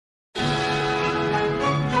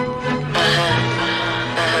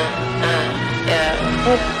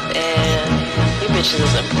bitches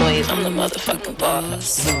as employees. I'm the motherfucking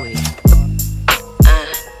boss.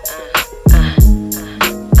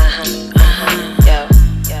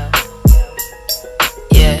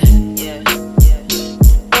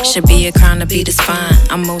 Should be a crime to be this fine.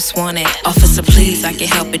 I'm most wanted. Officer, please, I can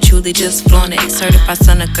help it. Truly just flaunt it. Certified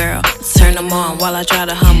son of girl. Turn them on while I drive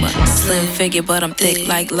the Hummer. Slim figure, but I'm thick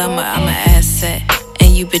like lumber. I'm an asset.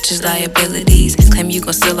 And you bitches liabilities. Claim you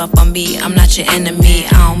gon' steal off on me. I'm not your enemy.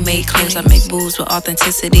 I don't make claims, I make moves with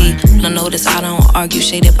authenticity. No notice, I don't argue,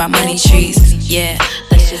 shaded by money trees. Yeah,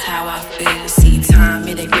 that's just how I feel. See, time,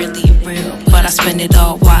 it ain't really real, but I spend it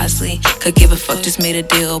all wisely. Could give a fuck, just made a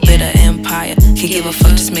deal. Bit of empire. Could give a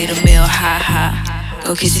fuck, just made a meal. Ha ha.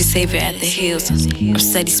 Go kiss your savior at the heels. I'm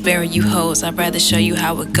steady sparing you hoes. I'd rather show you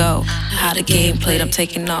how it go. How the game played, I'm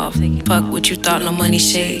taking off. Fuck what you thought, no money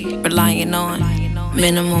shade. Relying on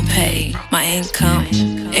minimum pay. My income,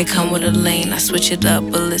 it come with a lane. I switch it up,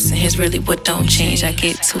 but listen, here's really what don't change. I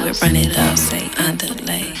get to it, run it up, say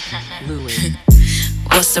underlay.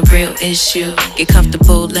 What's the real issue? Get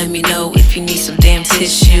comfortable, let me know if you need some damn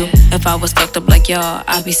tissue. If I was fucked up like y'all,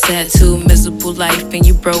 I'd be sad too. Miserable life and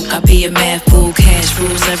you broke, I'd be a mad fool. Cash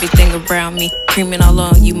rules everything around me. Creaming all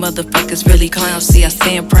on you motherfuckers, really clowns. See, I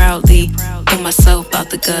stand proudly. Put myself out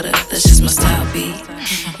the gutter, that's just my style beat.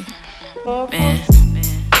 Man.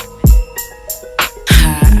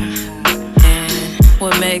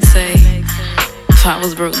 What Meg say? If I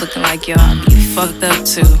was broke looking like y'all, I'd be fucked up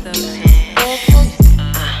too.